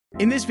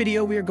In this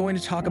video, we are going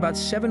to talk about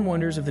 7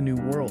 wonders of the New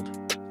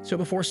World. So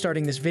before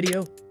starting this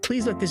video,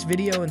 please like this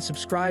video and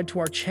subscribe to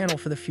our channel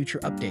for the future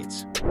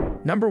updates.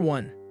 Number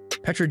 1.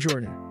 Petra,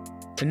 Jordan.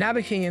 The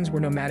Nabateans were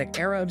nomadic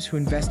Arabs who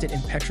invested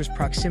in Petra's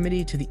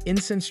proximity to the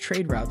incense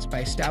trade routes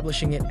by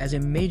establishing it as a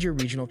major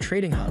regional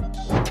trading hub.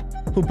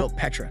 Who built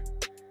Petra?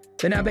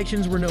 The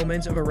Nabateans were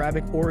nomads of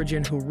Arabic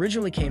origin who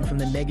originally came from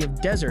the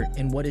Negev desert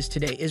in what is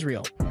today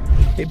Israel.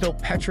 They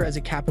built Petra as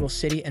a capital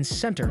city and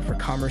center for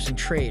commerce and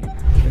trade,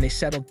 and they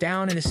settled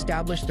down and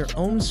established their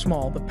own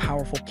small but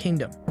powerful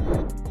kingdom.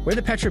 Where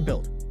the Petra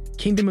built?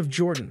 Kingdom of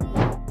Jordan.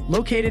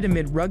 Located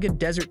amid rugged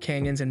desert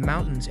canyons and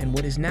mountains in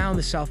what is now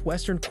the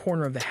southwestern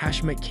corner of the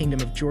Hashemite Kingdom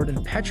of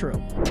Jordan, Petra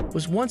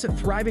was once a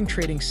thriving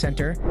trading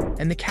center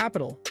and the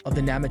capital of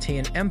the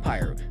Nabatean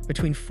Empire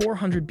between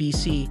 400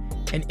 BC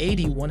and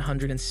AD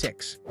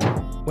 106.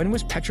 When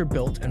was Petra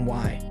built and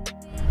why?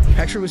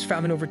 Petra was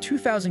founded over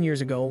 2,000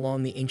 years ago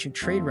along the ancient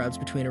trade routes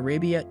between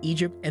Arabia,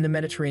 Egypt, and the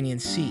Mediterranean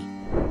Sea.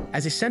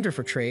 As a center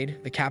for trade,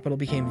 the capital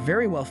became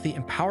very wealthy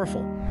and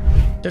powerful.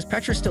 Does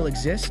Petra still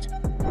exist?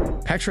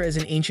 Petra is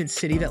an ancient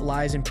city that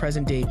lies in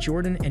present-day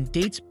Jordan and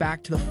dates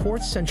back to the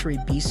 4th century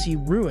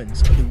BC.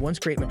 Ruins of the once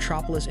great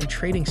metropolis and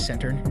trading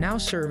center now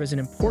serve as an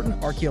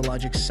important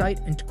archaeological site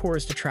and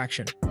tourist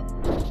attraction.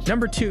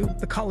 Number 2.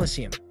 The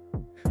Colosseum.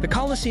 The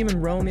Colosseum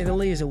in Rome,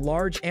 Italy is a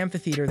large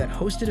amphitheater that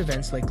hosted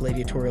events like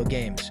gladiatorial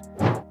games.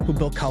 Who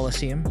built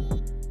Colosseum?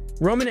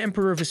 Roman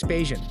Emperor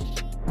Vespasian.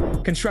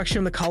 Construction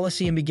of the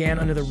Colosseum began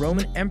under the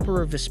Roman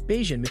Emperor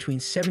Vespasian between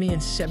 70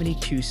 and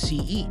 72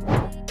 CE.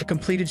 The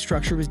completed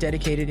structure was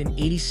dedicated in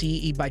 80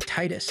 CE by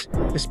Titus,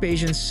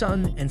 Vespasian's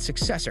son and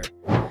successor.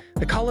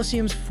 The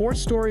Colosseum's 4th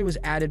story was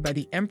added by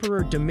the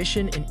Emperor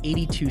Domitian in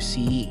 82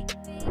 CE.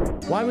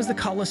 Why was the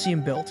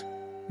Colosseum built?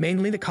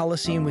 Mainly, the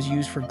Colosseum was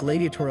used for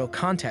gladiatorial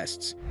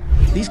contests.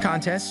 These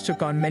contests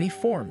took on many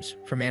forms,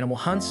 from animal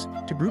hunts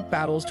to group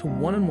battles to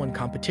one-on-one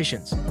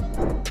competitions.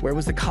 Where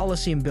was the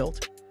Colosseum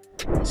built?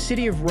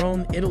 City of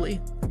Rome, Italy.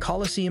 The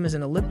Colosseum is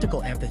an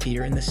elliptical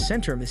amphitheater in the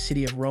center of the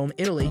city of Rome,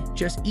 Italy,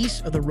 just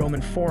east of the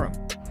Roman Forum.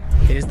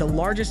 It is the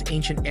largest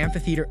ancient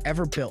amphitheater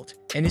ever built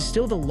and is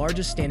still the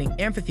largest standing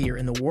amphitheater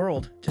in the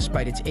world,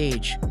 despite its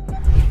age.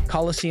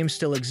 Colosseums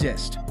still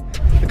exist.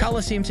 The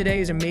Colosseum today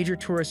is a major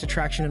tourist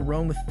attraction in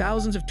Rome with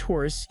thousands of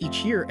tourists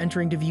each year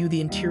entering to view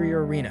the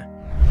interior arena.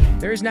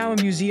 There is now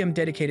a museum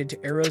dedicated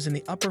to arrows in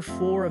the upper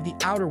floor of the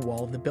outer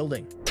wall of the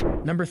building.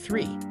 Number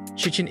 3.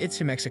 Chichen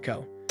Itza,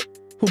 Mexico.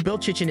 Who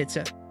built Chichen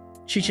Itza?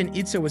 Chichen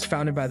Itza was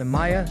founded by the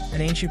Maya, an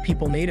ancient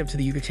people native to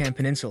the Yucatan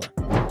Peninsula.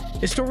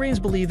 Historians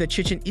believe that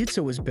Chichen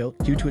Itza was built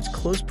due to its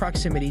close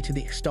proximity to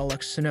the Ixtalac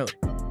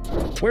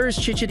cenote. Where is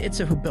Chichen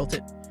Itza? Who built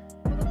it?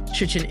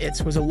 Chichen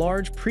Itza was a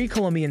large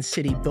pre-Columbian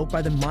city built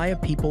by the Maya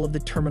people of the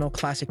Terminal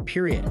Classic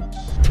period.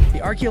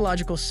 The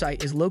archaeological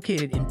site is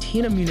located in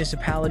Tina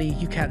Municipality,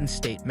 Yucatan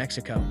State,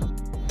 Mexico.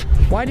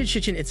 Why did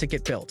Chichen Itza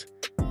get built?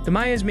 The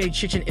Mayas made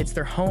Chichen Itza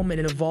their home and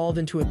it evolved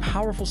into a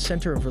powerful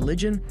center of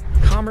religion,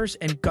 commerce,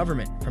 and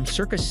government from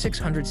circa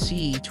 600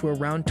 CE to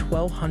around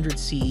 1200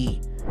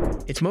 CE.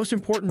 Its most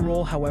important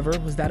role, however,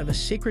 was that of a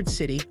sacred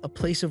city, a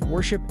place of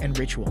worship and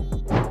ritual.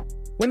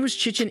 When was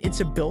Chichen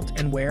Itza built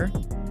and where?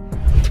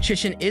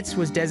 Chichen Itza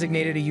was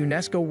designated a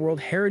UNESCO World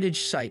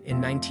Heritage Site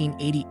in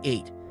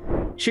 1988.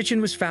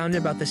 Chichen was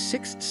founded about the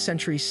 6th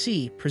century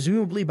CE,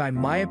 presumably by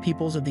Maya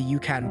peoples of the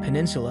Yucatan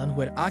Peninsula who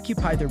had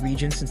occupied the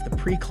region since the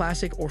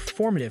pre-classic or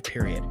formative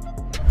period.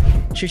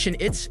 Chichen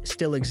Itza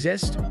still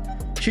exists.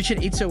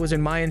 Chichen Itza was a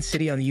Mayan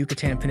city on the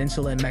Yucatan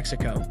Peninsula in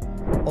Mexico.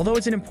 Although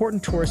it's an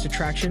important tourist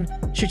attraction,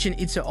 Chichen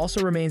Itza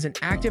also remains an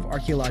active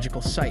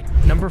archaeological site.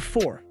 Number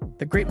 4.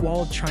 The Great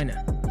Wall of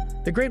China.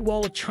 The Great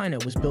Wall of China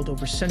was built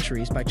over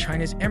centuries by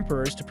China's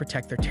emperors to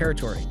protect their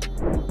territory.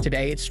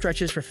 Today, it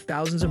stretches for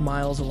thousands of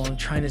miles along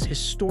China's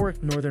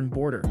historic northern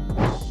border.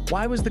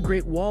 Why was the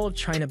Great Wall of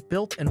China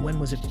built and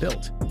when was it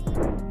built?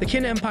 The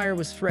Qin Empire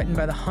was threatened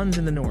by the Huns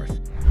in the north.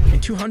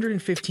 In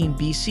 215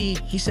 BC,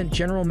 he sent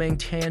General Meng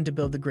Tan to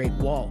build the Great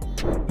Wall,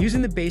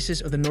 using the basis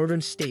of the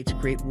northern states'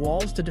 great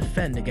walls to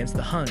defend against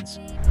the Huns.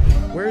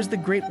 Where is the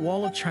Great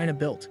Wall of China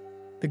built?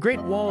 The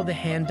Great Wall of the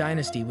Han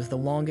Dynasty was the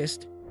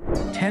longest,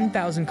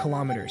 10,000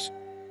 kilometers.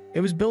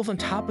 It was built on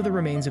top of the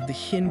remains of the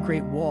Qin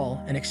Great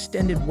Wall and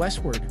extended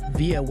westward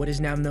via what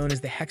is now known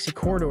as the Hexi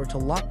Corridor to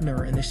Lop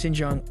Nur in the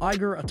Xinjiang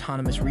Uyghur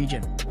Autonomous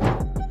Region.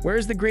 Where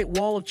is the Great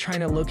Wall of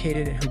China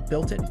located and who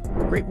built it?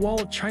 Great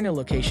Wall of China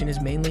location is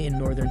mainly in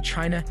northern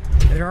China,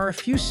 and there are a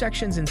few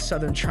sections in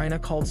southern China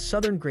called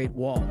Southern Great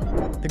Wall.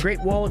 The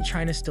Great Wall of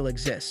China still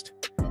exists.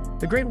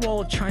 The Great Wall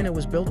of China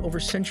was built over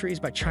centuries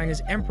by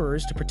China's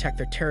emperors to protect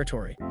their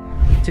territory.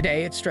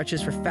 Today, it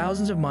stretches for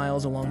thousands of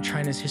miles along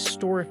China's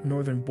historic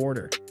northern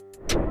border.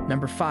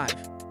 Number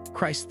 5.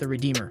 Christ the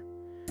Redeemer.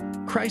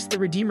 Christ the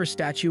Redeemer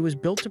statue was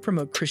built to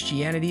promote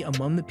Christianity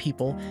among the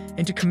people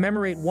and to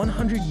commemorate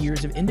 100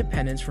 years of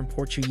independence from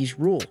Portuguese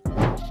rule.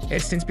 It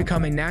has since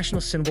become a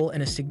national symbol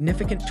and a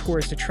significant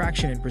tourist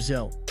attraction in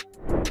Brazil.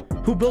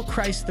 Who built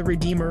Christ the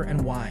Redeemer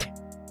and why?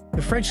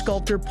 The French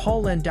sculptor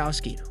Paul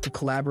Landowski, who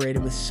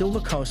collaborated with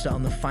Silva Costa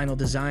on the final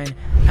design,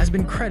 has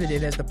been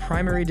credited as the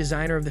primary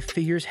designer of the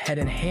figure's head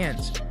and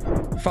hands.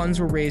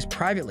 Funds were raised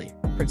privately,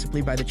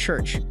 principally by the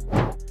church.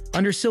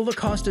 Under Silva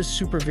Costa's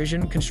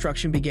supervision,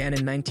 construction began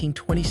in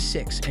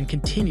 1926 and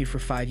continued for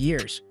 5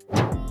 years.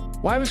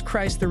 Why was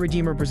Christ the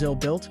Redeemer Brazil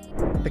built?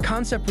 The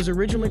concept was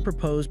originally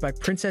proposed by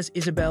Princess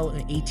Isabel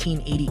in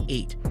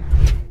 1888.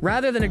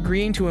 Rather than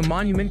agreeing to a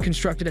monument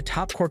constructed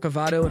atop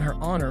Corcovado in her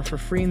honor for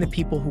freeing the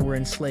people who were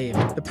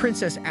enslaved, the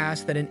princess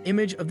asked that an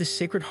image of the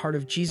Sacred Heart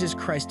of Jesus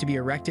Christ to be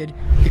erected,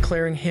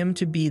 declaring him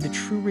to be the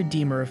true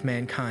Redeemer of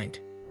mankind.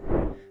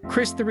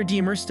 Christ the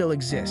Redeemer still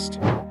exists.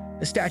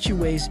 The statue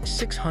weighs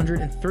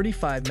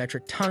 635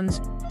 metric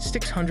tons,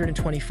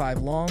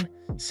 625 long,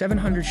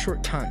 700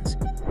 short tons,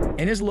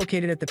 and is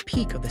located at the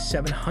peak of the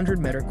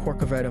 700-meter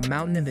Corcovado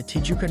Mountain in the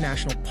Tijuca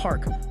National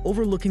Park,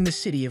 overlooking the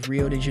city of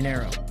Rio de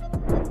Janeiro.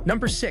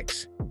 Number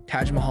 6.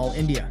 Taj Mahal,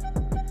 India.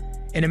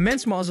 An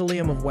immense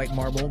mausoleum of white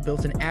marble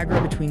built in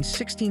Agra between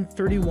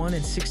 1631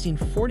 and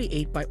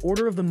 1648 by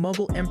order of the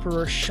Mughal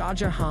Emperor Shah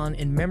Jahan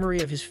in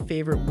memory of his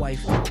favorite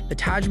wife. The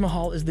Taj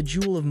Mahal is the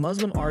jewel of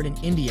Muslim art in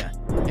India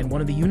and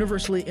one of the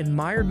universally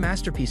admired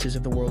masterpieces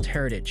of the world's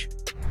heritage.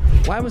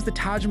 Why was the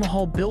Taj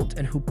Mahal built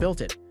and who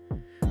built it?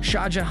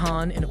 Shah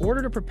Jahan, in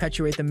order to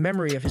perpetuate the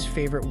memory of his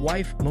favorite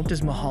wife,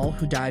 Mumtaz Mahal,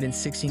 who died in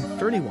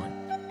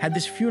 1631, had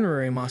this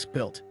funerary mosque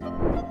built.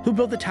 Who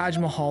built the Taj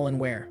Mahal and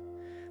where?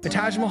 The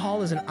Taj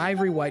Mahal is an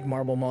ivory white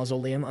marble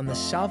mausoleum on the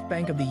south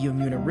bank of the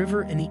Yamuna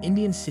River in the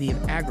Indian city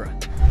of Agra.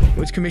 It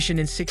was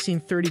commissioned in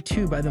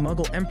 1632 by the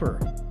Mughal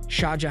Emperor,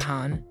 Shah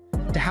Jahan,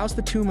 to house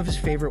the tomb of his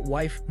favorite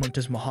wife,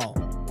 Mumtaz Mahal.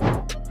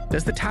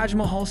 Does the Taj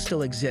Mahal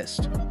still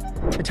exist?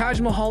 The Taj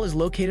Mahal is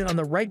located on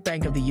the right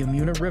bank of the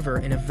Yamuna River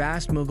in a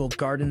vast Mughal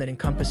garden that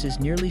encompasses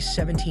nearly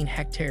 17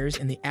 hectares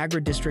in the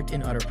Agra district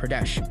in Uttar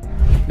Pradesh.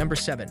 Number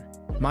 7.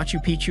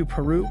 Machu Picchu,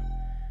 Peru.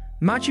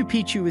 Machu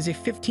Picchu is a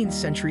 15th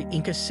century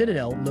Inca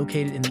citadel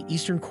located in the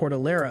eastern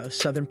Cordillera of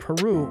southern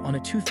Peru on a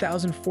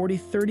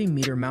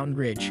 2,040-30-meter mountain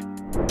ridge.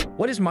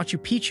 What is Machu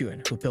Picchu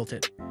and who built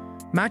it?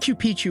 Machu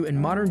Picchu in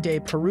modern-day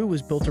Peru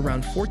was built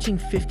around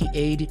 1450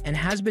 AD and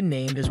has been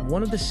named as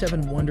one of the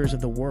 7 wonders of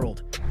the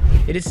world.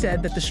 It is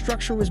said that the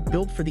structure was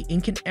built for the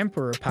Incan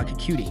Emperor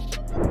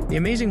Pachacuti. The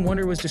amazing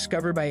wonder was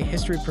discovered by a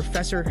history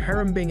professor,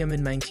 Hiram Bingham,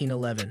 in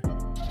 1911.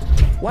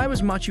 Why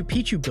was Machu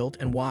Picchu built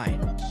and why?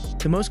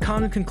 The most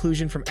common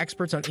conclusion from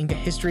experts on Inca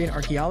history and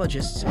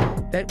archaeologists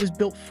that it was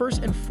built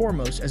first and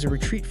foremost as a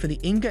retreat for the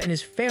Inca and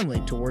his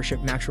family to worship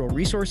natural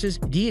resources,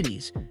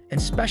 deities, and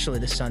especially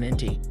the sun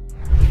Inti.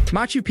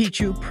 Machu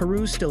Picchu,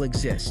 Peru still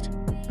exists.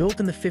 Built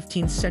in the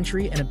 15th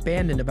century and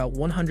abandoned about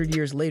 100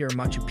 years later,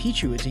 Machu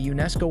Picchu is a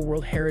UNESCO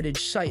World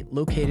Heritage Site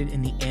located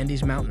in the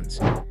Andes Mountains.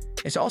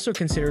 It's also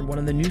considered one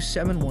of the new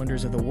 7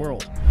 wonders of the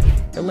world.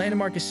 The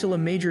landmark is still a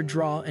major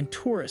draw and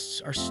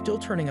tourists are still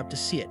turning up to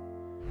see it.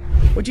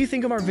 What do you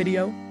think of our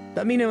video?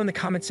 Let me know in the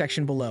comment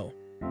section below.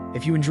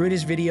 If you enjoyed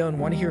this video and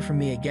want to hear from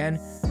me again,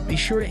 be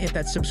sure to hit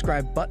that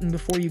subscribe button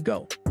before you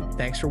go.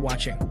 Thanks for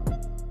watching.